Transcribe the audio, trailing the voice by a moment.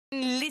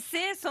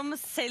Lissie, som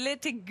selger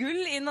til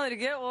gull i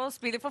Norge og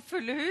spiller for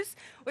fulle hus.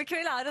 Og I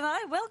kveld den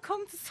her.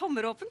 Welcome to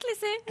Sommeråpent,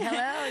 Lissie.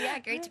 Hello, yeah,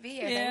 great to be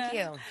here. Thank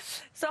you.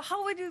 So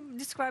how would you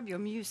describe your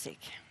music?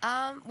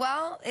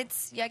 Well,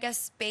 it's, I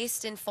guess,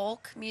 based in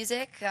folk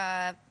music,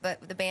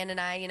 but the band and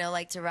I,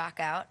 like to rock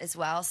out as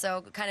well.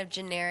 So kind of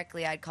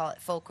generically, I'd call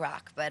it folk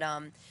rock. But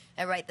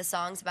I write the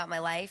songs about my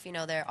life.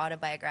 They're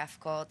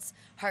autobiographical. It's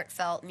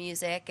heartfelt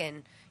music,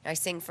 and I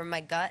sing from my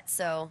gut.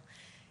 So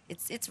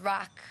it's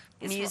rock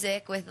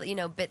music with,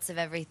 bits of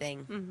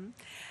everything. Mm-hmm.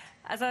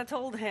 As I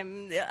told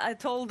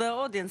the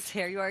audience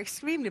here, you are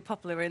extremely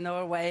popular in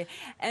Norway.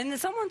 And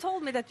someone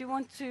told me that you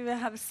want to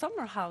have a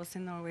summer house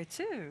in Norway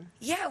too.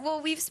 Yeah,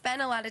 well, we've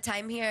spent a lot of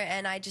time here,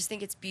 and I just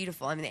think it's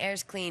beautiful. I mean, the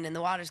air's clean, and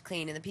the water's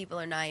clean, and the people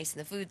are nice, and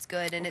the food's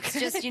good, and it's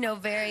just, a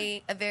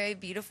very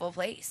beautiful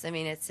place. I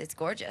mean, it's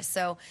gorgeous.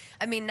 So,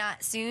 I mean,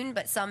 not soon,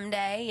 but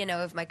someday,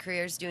 if my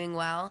career's doing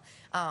well,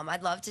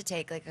 I'd love to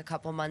take like a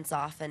couple months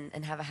off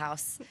and have a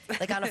house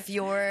like on a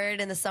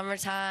fjord in the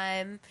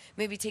summertime.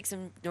 Maybe take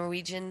some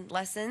Norwegian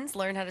lessons,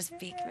 learn how to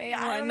speak. Maybe,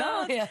 I don't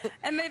know. Yeah.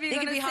 And maybe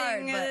you're going to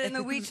sing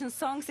Norwegian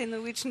songs in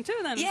Norwegian too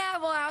then. Yeah,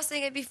 well, I was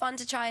thinking it'd be fun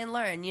to try and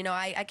learn.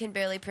 I can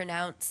barely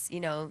pronounce,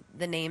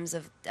 the names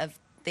of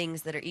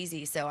things that are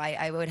easy, so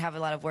I would have a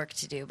lot of work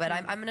to do, but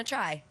I'm going to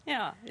try.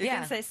 Yeah, you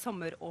can say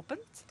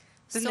Sommeråpent.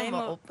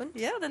 Sommeropen?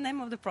 Yeah, the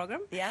name of the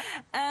program. Yeah.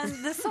 And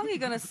the song you're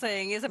going to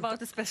sing is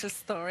about a special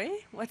story.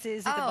 What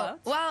is it about?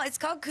 Well, it's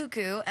called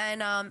Cuckoo,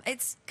 and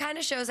it's kind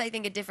of shows, I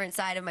think, a different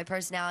side of my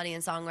personality in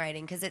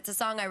songwriting, because it's a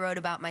song I wrote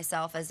about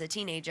myself as a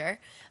teenager,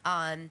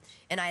 and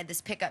I had this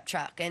pickup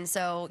truck. And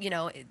so,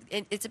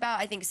 it's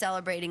about, I think,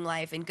 celebrating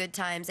life in good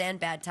times and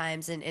bad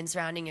times, and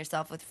surrounding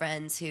yourself with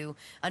friends who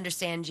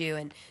understand you,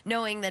 and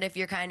knowing that if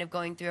you're kind of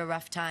going through a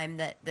rough time,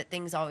 that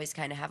things always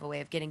kind of have a way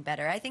of getting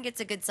better. I think it's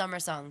a good summer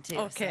song, too.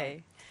 Okay.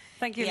 So.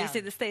 Thank you, Lissie.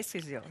 The stage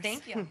is yours.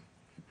 Thank you.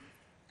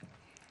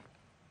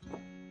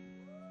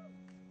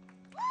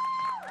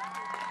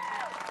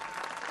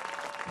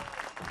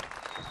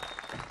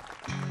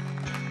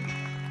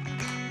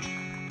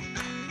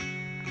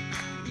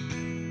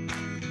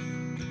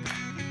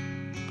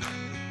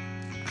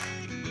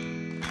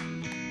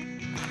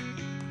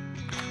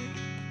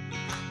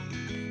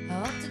 I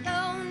walked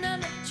alone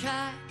and I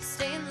tried to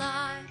stay in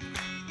line.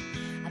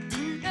 I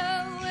didn't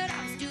know what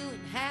I was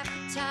doing half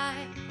the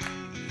time.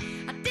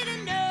 I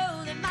didn't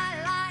know that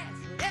my life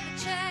would ever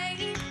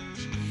change.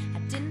 I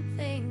didn't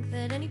think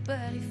that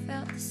anybody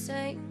felt the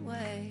same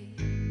way.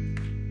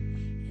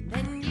 And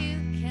then you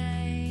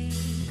came.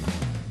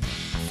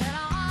 I said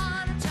I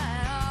wanna try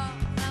it all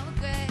our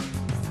grace.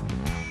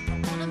 I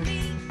wanna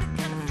meet the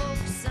kind of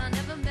folks I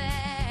never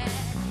met.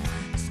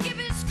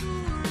 Skipping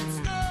school and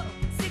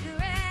smoking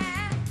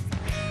cigarettes.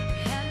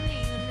 We hadn't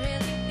even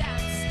really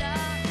gotten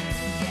started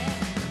yet.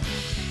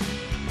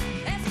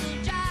 Let's go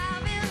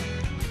driving.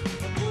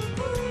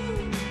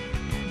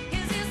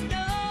 Is this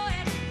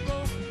nowhere to go?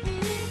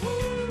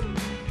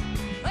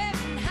 We've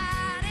been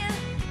hiding,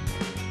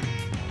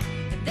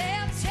 and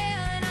they're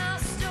telling our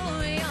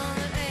story on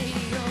the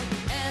radio.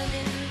 And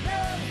in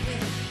love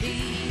with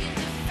being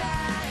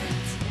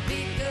defiant,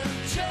 pick up a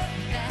truck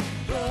that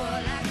roar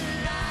like a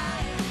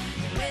lion.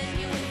 When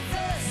you're with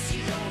us,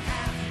 you don't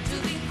have to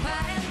be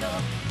quiet no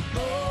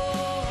more.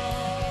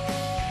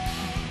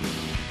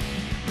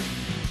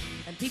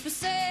 And people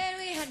said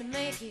we had to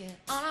make it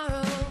on our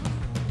own.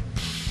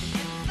 We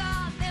never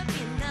thought there'd be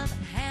another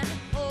hand to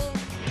hold.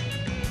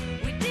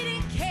 We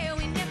didn't care,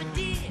 we never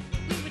did,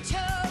 we were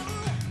told.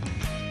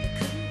 They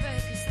couldn't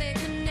break us, they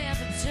could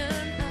never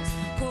turn us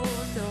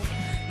cold. No,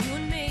 you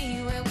and me,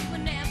 well, we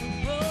were never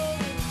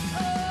rolling.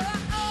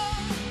 Oh, oh,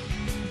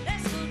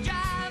 let's go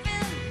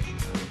driving.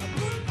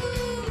 Ooh,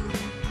 ooh,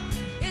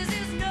 is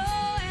this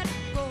nowhere to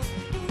go?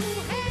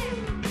 Ooh, hey,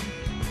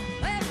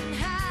 we've been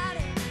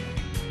hiding.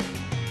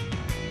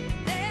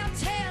 They're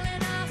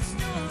telling our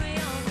story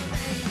on the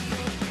radio.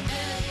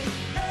 And in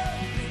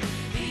love with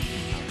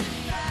being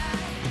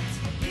defiant,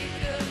 pick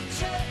up a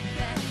truck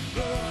that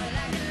roar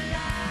like a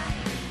lion.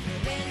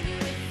 When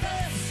you're with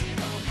us, you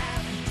don't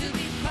have to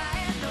be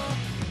quiet no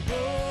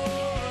more.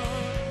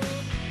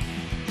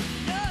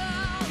 No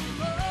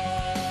more.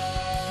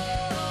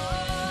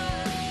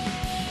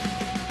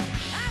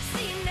 I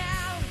see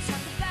now we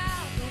talk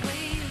about the way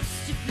it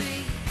used to be.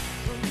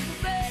 When we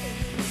were better,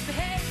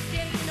 misbehaved,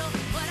 yeah, you know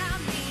what I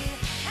mean.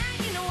 And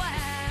you know why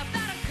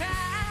about a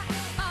cry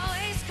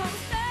always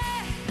comes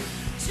back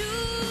to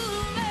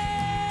me.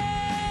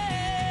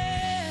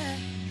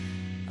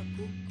 A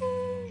cuckoo,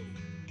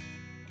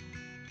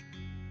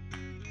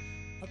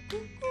 a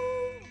cuckoo.